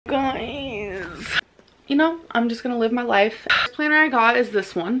you know, I'm just gonna live my life. The planner I got is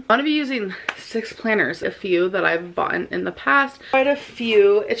this one. I'm gonna be using 6 planners, a few that I've bought in the past. Quite a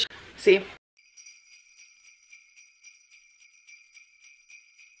few. It's, see.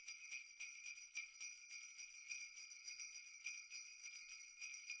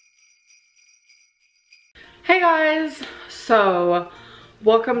 Hey guys, so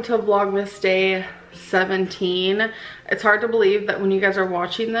welcome to Vlogmas day 17. It's hard to believe that when you guys are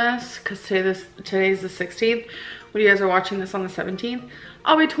watching this, because today's the 16th, when you guys are watching this on the 17th,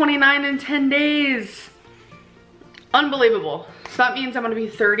 I'll be 29 in 10 days. Unbelievable. So that means I'm gonna be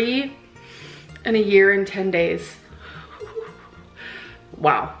 30 in a year and 10 days.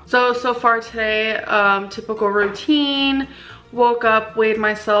 Wow. So far today, typical routine. Woke up, weighed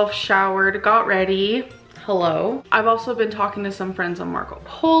myself, showered, got ready. Hello. I've also been talking to some friends on Marco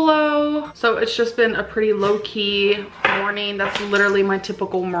Polo. So it's just been a pretty low-key morning. That's literally my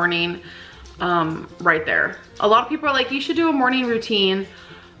typical morning right there. A lot of people are like, you should do a morning routine.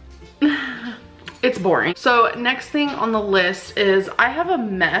 It's boring. So next thing on the list is I have a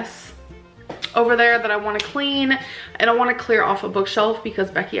mess over there that I want to clean, and I want to clear off a bookshelf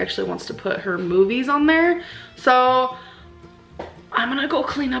because Becky actually wants to put her movies on there. So I'm gonna go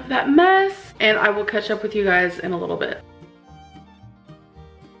clean up that mess and I will catch up with you guys in a little bit.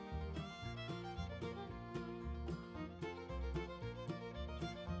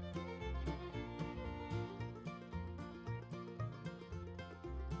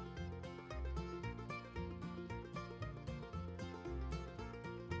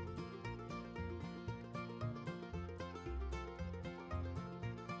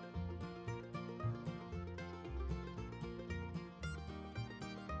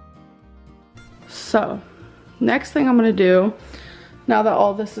 So next thing I'm gonna do, now that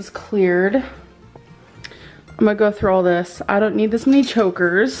all this is cleared, I'm gonna go through all this. I don't need this many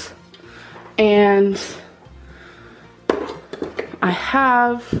chokers, and I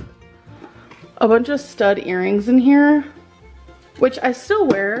have a bunch of stud earrings in here, which I still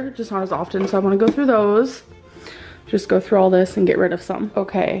wear, just not as often, so I want to go through those. Just go through all this and get rid of some.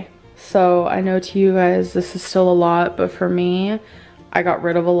 Okay, so I know to you guys this is still a lot, but for me, I got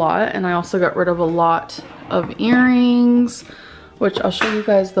rid of a lot, and I also got rid of a lot of earrings, which I'll show you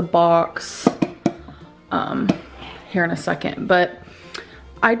guys the box here in a second. But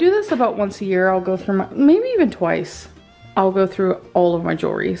I do this about once a year. I'll go through maybe even twice. I'll go through all of my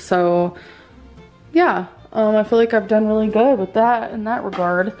jewelry. So yeah, I feel like I've done really good with that in that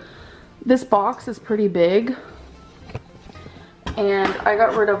regard. This box is pretty big, and I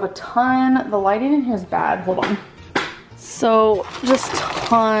got rid of a ton. The lighting in here is bad. Hold on. So just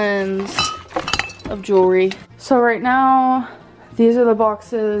tons of jewelry. So right now, these are the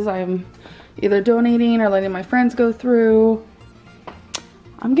boxes I'm either donating or letting my friends go through.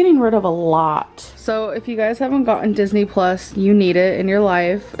 I'm getting rid of a lot. So if you guys haven't gotten Disney Plus, you need it in your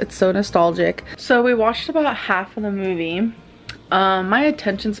life. It's so nostalgic. So we watched about half of the movie. My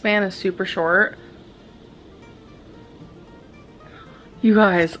attention span is super short. You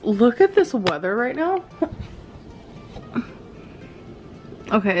guys, look at this weather right now.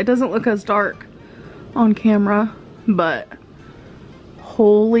 Okay, it doesn't look as dark on camera, but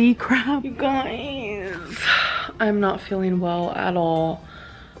holy crap, you guys. I'm not feeling well at all.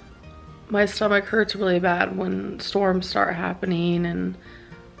 My stomach hurts really bad when storms start happening, and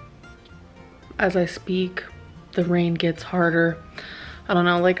as I speak, the rain gets harder. I don't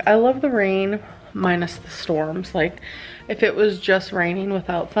know, like, I love the rain minus the storms. Like, if it was just raining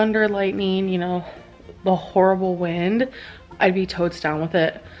without thunder, lightning, you know, the horrible wind, I'd be totes down with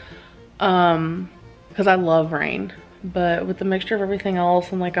it, because I love rain. But with the mixture of everything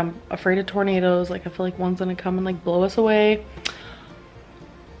else, and like, I'm afraid of tornadoes, like, I feel like one's gonna come and like blow us away.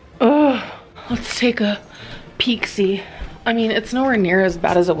 Ugh. Let's take a peek-see. I mean, it's nowhere near as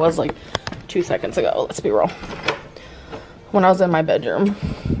bad as it was like 2 seconds ago, let's be real, when I was in my bedroom,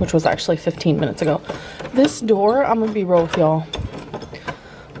 which was actually 15 minutes ago. This door, I'm gonna be real with y'all,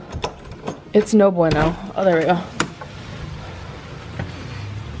 it's no bueno. Oh, there we go.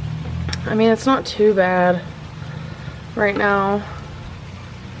 I mean, it's not too bad right now.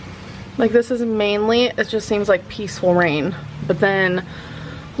 Like, this is mainly, it just seems like peaceful rain, but then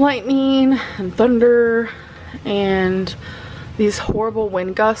lightning and thunder and these horrible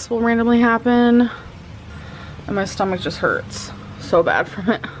wind gusts will randomly happen, and my stomach just hurts so bad from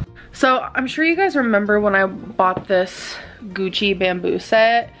it. So I'm sure you guys remember when I bought this Gucci bamboo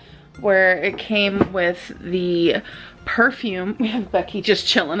set where it came with the perfume. We have Becky just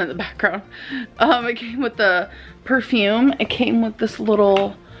chilling in the background. It came with the perfume. It came with this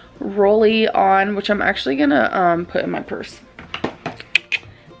little rolly on, which I'm actually gonna put in my purse.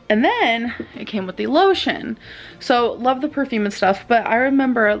 And then it came with the lotion. So love the perfume and stuff, but I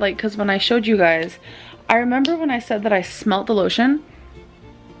remember, like, because when I showed you guys, I remember when I said that I smelled the lotion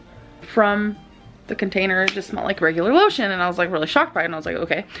from the container, it just smelled like regular lotion, and I was like really shocked by it, and I was like,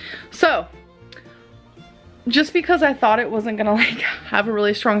 okay. So just because I thought it wasn't gonna like have a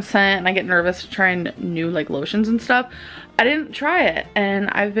really strong scent and I get nervous trying new like lotions and stuff, I didn't try it, and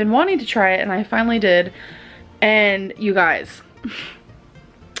I've been wanting to try it, and I finally did. And you guys,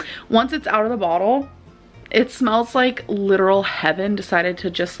 once it's out of the bottle, it smells like literal heaven decided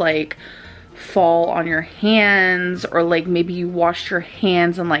to just like fall on your hands, or like maybe you washed your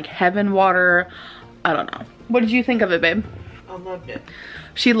hands in like heaven water. I don't know. What did you think of it, babe? I loved it.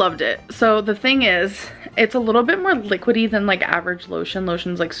 She loved it. So the thing is, it's a little bit more liquidy than like average lotion.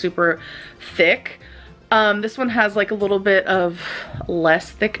 Lotion's like super thick. This one has like a little bit of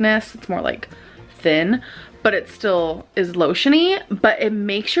less thickness. It's more like thin, but it still is lotiony, but it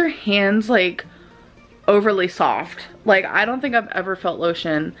makes your hands like overly soft. Like, I don't think I've ever felt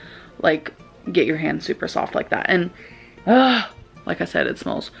lotion like get your hands super soft like that. And like I said, it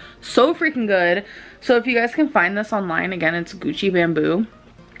smells so freaking good. So if you guys can find this online, again, it's Gucci Bamboo,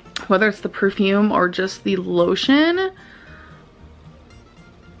 whether it's the perfume or just the lotion.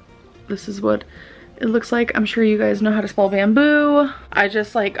 This is what it looks like. I'm sure you guys know how to spell bamboo. I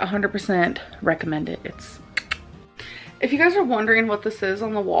just like 100% recommend it. If you guys are wondering what this is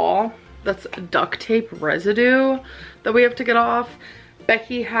on the wall, that's duct tape residue that we have to get off.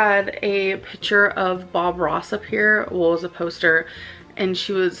 Becky had a picture of Bob Ross up here. Well, it was a poster, and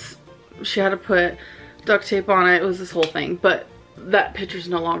she had to put duct tape on it. It was this whole thing, but that picture's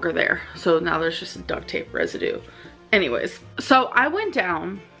no longer there. So now there's just duct tape residue. Anyways, so I went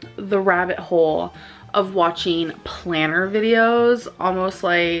down the rabbit hole of watching planner videos, almost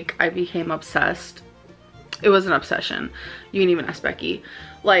like I became obsessed. It was an obsession. You can even ask Becky.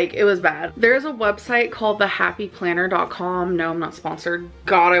 Like, it was bad. There's a website called thehappyplanner.com. No, I'm not sponsored.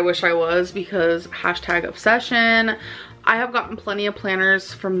 God, I wish I was, because #obsession. I have gotten plenty of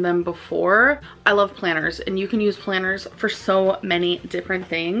planners from them before. I love planners, and you can use planners for so many different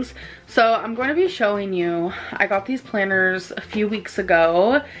things. So I'm going to be showing you, I got these planners a few weeks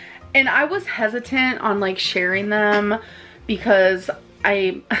ago, and I was hesitant on like sharing them because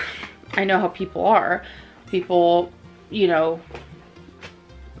I know how people are. People, you know,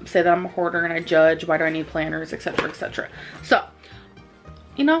 say that I'm a hoarder and I judge, why do I need planners, etc, etc. So,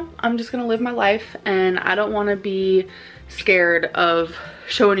 you know, I'm just gonna live my life, and I don't want to be scared of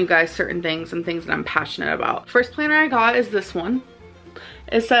showing you guys certain things and things that I'm passionate about. First planner I got is this one.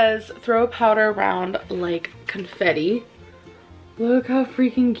 It says throw powder around like confetti. Look how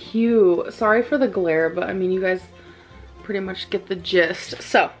freaking cute. Sorry for the glare, but I mean, you guys pretty much get the gist.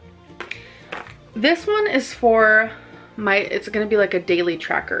 So this one is for it's gonna be like a daily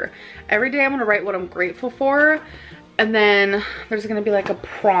tracker. Every day I'm gonna write what I'm grateful for, and then there's gonna be like a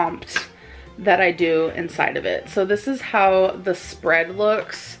prompt that I do inside of it. So this is how the spread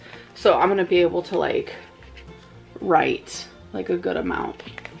looks. So I'm gonna be able to like write like a good amount.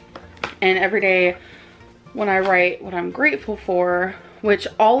 And every day when I write what I'm grateful for, which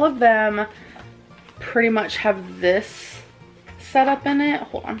all of them pretty much have this set up in it,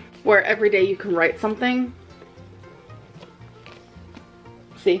 hold on, where every day you can write something.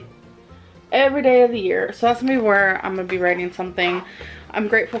 See, every day of the year. So that's gonna be where I'm gonna be writing something I'm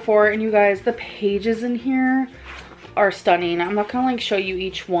grateful for. And you guys, the pages in here are stunning. I'm not gonna like show you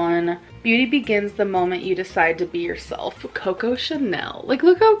each one. Beauty begins the moment you decide to be yourself. Coco Chanel. Like,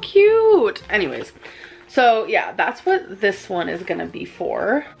 look how cute. Anyways, so yeah, that's what this one is gonna be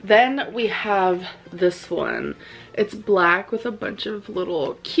for. Then we have this one. It's black with a bunch of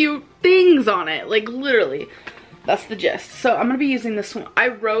little cute things on it. Like, literally, that's the gist. So I'm gonna be using this one. I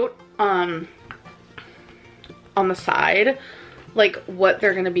wrote on the side like what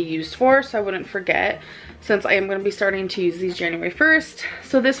they're gonna be used for, so I wouldn't forget, since I am gonna be starting to use these January 1st.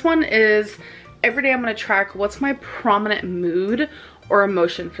 So this one is every day I'm gonna track what's my prominent mood or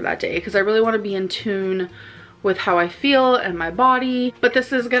emotion for that day, because I really want to be in tune with how I feel and my body. But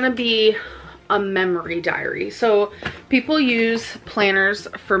this is gonna be a memory diary. So people use planners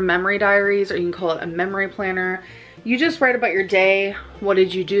for memory diaries, or you can call it a memory planner. You just write about your day. What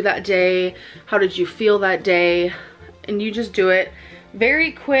did you do that day? How did you feel that day? And you just do it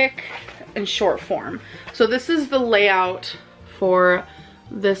very quick and short form. So this is the layout for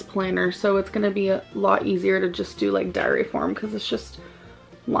this planner. So it's gonna be a lot easier to just do like diary form, because it's just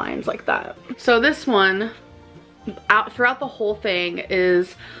lines like that. So this one, throughout the whole thing,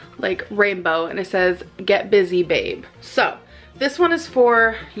 is like rainbow, and it says get busy babe. So this one is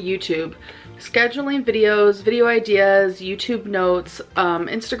for YouTube. scheduling videos, video ideas, YouTube notes,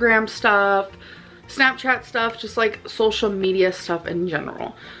 Instagram stuff, Snapchat stuff, just like social media stuff in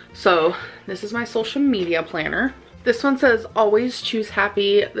general. So this is my social media planner. This one says always choose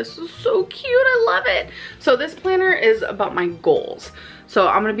happy. This is so cute, I love it. So this planner is about my goals. So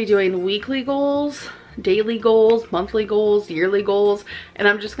I'm gonna be doing weekly goals, daily goals, monthly goals, yearly goals, and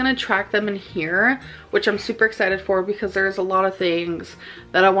I'm just gonna track them in here, which I'm super excited for because there's a lot of things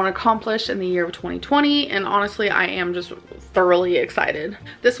that I want to accomplish in the year of 2020, and honestly I am just thoroughly excited.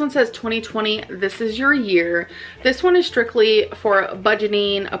 This one says 2020, this is your year. This one is strictly for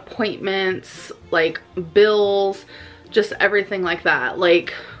budgeting, appointments, like bills, just everything like that.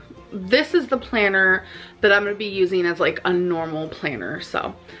 Like, this is the planner that I'm going to be using as like a normal planner.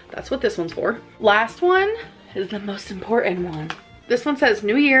 So that's what this one's for. Last one is the most important one. This one says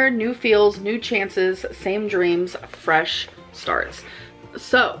new year, new feels, new chances, same dreams, fresh starts.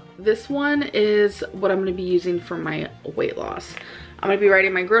 So this one is what I'm going to be using for my weight loss. I'm going to be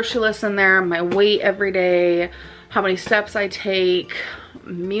writing my grocery list in there, my weight every day, how many steps I take,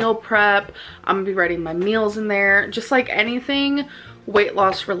 meal prep. I'm going to be writing my meals in there, just like anything weight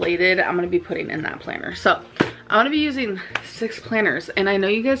loss related I'm going to be putting in that planner. So I'm going to be using 6 planners, and I know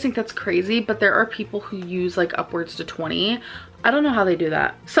you guys think that's crazy, but there are people who use like upwards to 20. I don't know how they do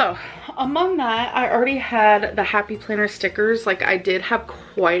that. So among that, I already had the happy planner stickers. Like, I did have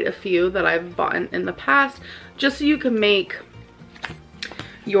quite a few that I've bought in the past, just so you can make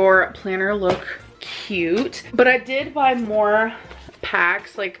your planner look cute. But I did buy more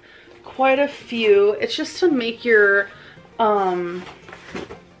packs, like quite a few. It's just to make your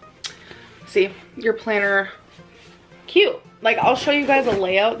see, your planner cute. Like, I'll show you guys a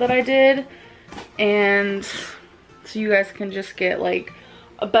layout that I did, and so you guys can just get like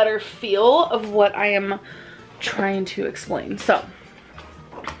a better feel of what I am trying to explain. So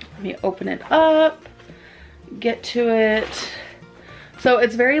let me open it up, get to it. So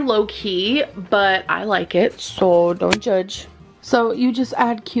it's very low key, but I like it, so don't judge. So you just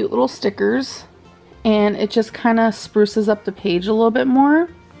add cute little stickers, and it just kind of spruces up the page a little bit more.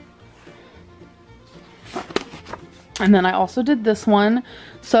 And then I also did this one.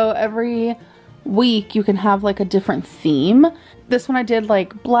 So every week you can have like a different theme. This one I did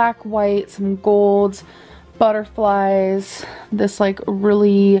like black, white, some golds, butterflies, this like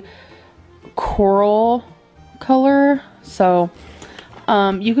really coral color. So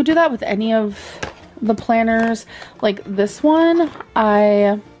you could do that with any of the planners. Like this one,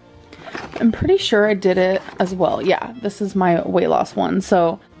 I'm pretty sure I did it as well. Yeah, this is my weight loss one.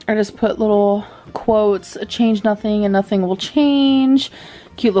 So I just put little quotes, change nothing and nothing will change.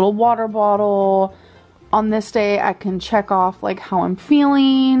 Cute little water bottle. On this day, I can check off like how I'm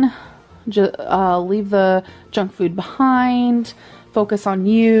feeling. Just leave the junk food behind. Focus on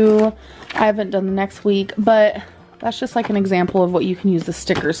you. I haven't done the next week, but that's just like an example of what you can use the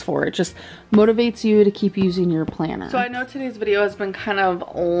stickers for. It just motivates you to keep using your planner. So I know today's video has been kind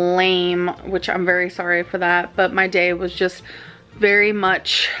of lame, which I'm very sorry for that, but my day was just very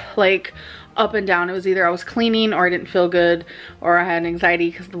much like up and down. It was either I was cleaning or I didn't feel good, or I had anxiety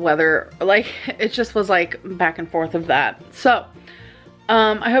because of the weather. Like, it just was like back and forth of that. So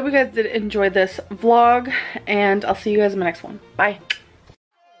I hope you guys did enjoy this vlog, and I'll see you guys in the next one. Bye.